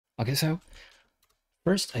Okay, so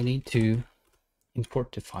first I need to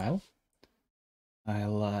import the file.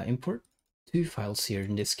 I'll import 2 files here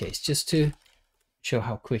in this case, just to show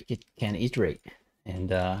how quick it can iterate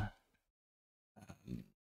and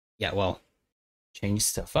yeah, well, change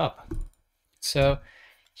stuff up. So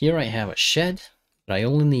here I have a shed, but I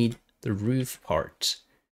only need the roof part.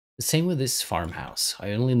 The same with this farmhouse.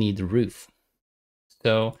 I only need the roof.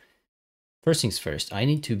 So first things first, I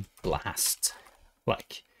need to blast,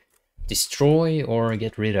 like destroy or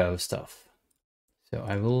get rid of stuff. So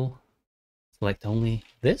I will select only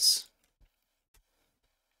this,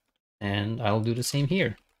 and I'll do the same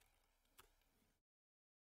here.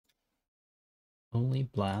 Only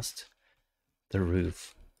blast the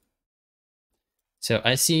roof. So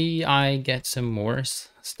I see I get some more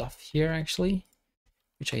stuff here actually,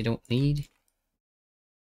 which I don't need.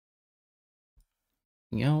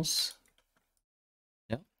 Anything else?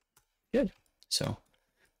 No, good. So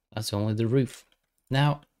that's only the roof.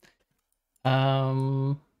 Now,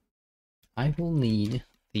 I will need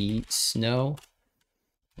the snow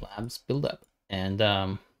labs buildup, and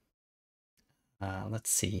let's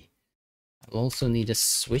see. I'll also need a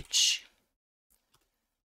switch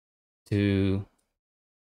to,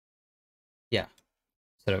 yeah,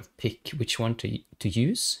 sort of pick which one to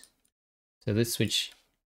use. So this switch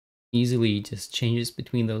easily just changes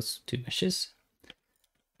between those 2 meshes.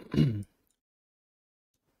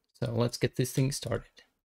 So let's get this thing started.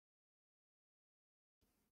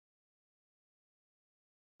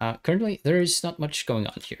 Currently, there is not much going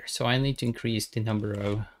on here, so I need to increase the number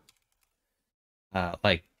of,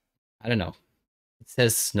 like, I don't know. It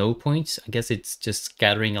says snow points. I guess it's just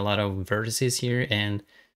gathering a lot of vertices here and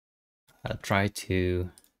try to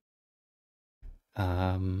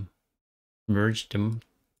merge them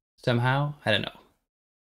somehow. I don't know.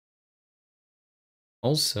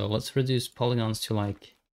 Also, let's reduce polygons to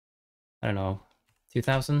like, I don't know,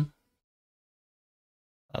 2000.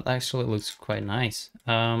 That actually looks quite nice.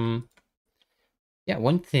 Yeah,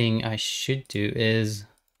 one thing I should do is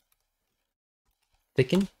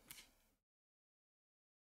thicken.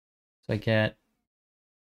 So I get,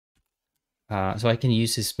 so I can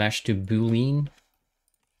use this mesh to boolean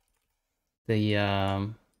the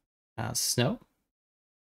snow.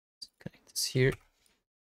 Let's connect this here.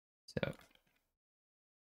 So let's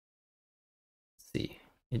see,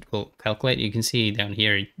 it will calculate. You can see down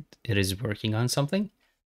here it is working on something.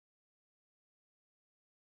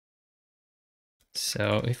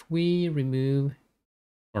 So if we remove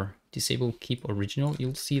or disable keep original,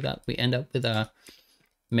 you'll see that we end up with a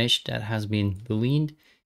mesh that has been booleaned.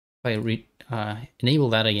 If I enable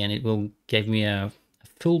that again, it will give me a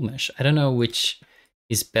full mesh. I don't know which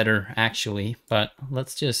is better actually, but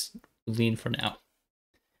let's just boolean for now.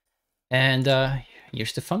 And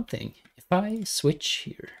here's the fun thing. If I switch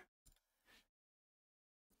here,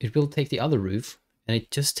 it will take the other roof, and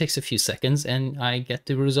it just takes a few seconds, and I get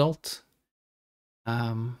the result.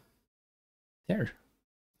 There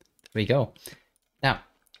we go. Now,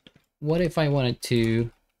 what if I wanted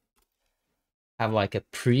to have like a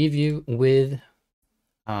preview with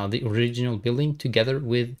the original building together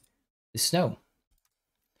with the snow?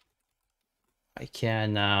 I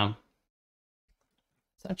can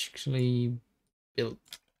it's actually built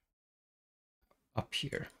up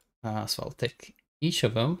here. So I'll take each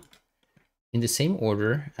of them in the same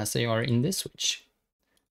order as they are in this switch.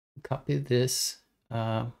 Copy this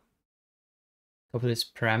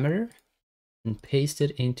parameter and paste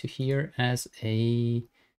it into here as a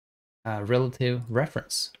relative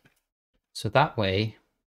reference. So that way,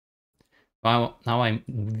 now I'm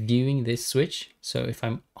viewing this switch. So if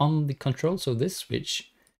I'm on the controls of this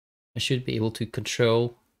switch, I should be able to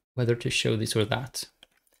control whether to show this or that.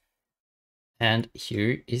 And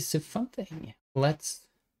here is the fun thing. Let's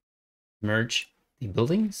merge the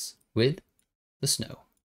buildings with the snow.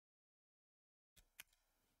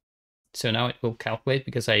 So now it will calculate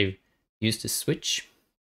because I've used the switch.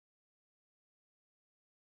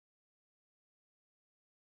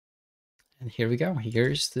 And here we go.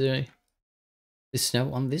 Here's the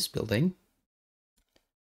snow on this building.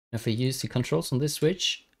 If I use the controls on this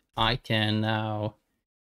switch, I can now,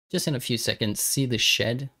 just in a few seconds, see the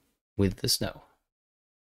shed with the snow.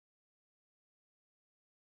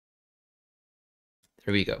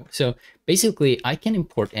 There we go. So basically, I can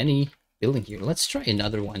import any building here. Let's try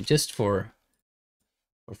another one just for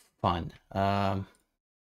fun. Try,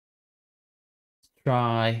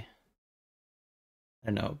 I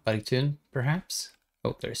don't know, Barrington, perhaps?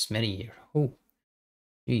 Oh, there's many here. Oh,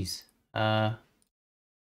 geez. I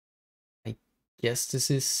guess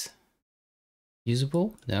this is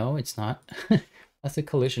usable. No, it's not. That's a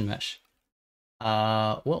collision mesh.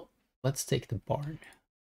 Well, let's take the barn.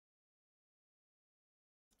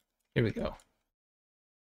 Here we go.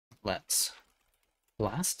 Let's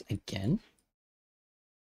blast again.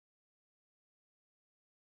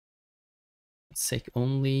 Let's take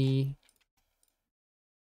only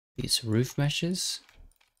these roof meshes.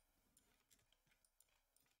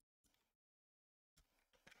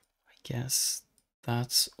 I guess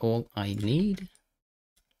that's all I need.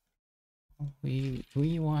 We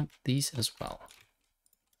want these as well.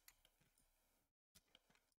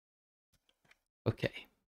 Okay.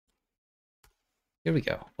 Here we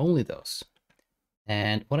go. Only those.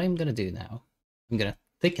 And what I'm gonna do now, I'm gonna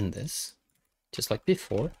thicken this just like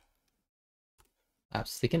before.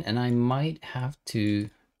 Perhaps thicken, and I might have to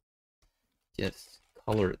just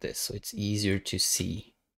color this so it's easier to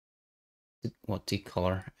see what the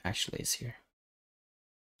color actually is here.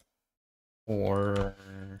 Or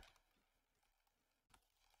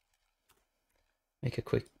make a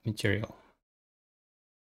quick material.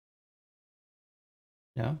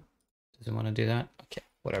 No? Doesn't want to do that? Okay,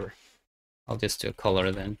 whatever. I'll just do a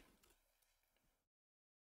color then.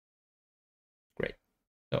 Great.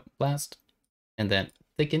 So blast, and then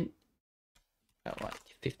thicken, about like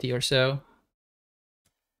 50 or so.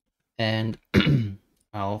 And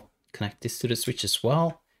I'll connect this to the switch as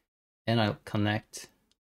well. And I'll connect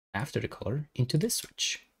after the color into this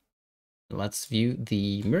switch. Let's view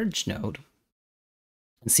the merge node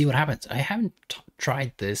and see what happens. I haven't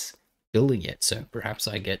tried this building yet, so perhaps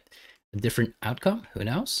I get a different outcome, who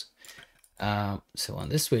knows. So on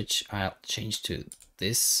this switch, I'll change to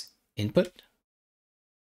this input.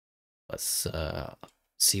 Let's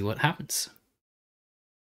see what happens.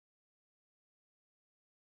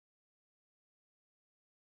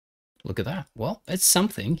 Look at that. Well, it's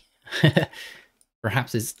something.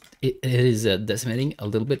 Perhaps it is decimating a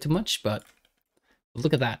little bit too much, but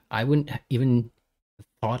look at that. I wouldn't even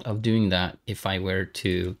thought of doing that if I were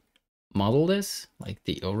to model this, like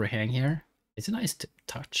the overhang here. It's a nice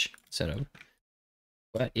touch setup.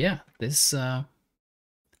 But yeah, this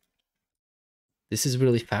is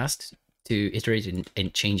really fast to iterate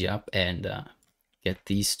and change up and get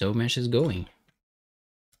these snow meshes going.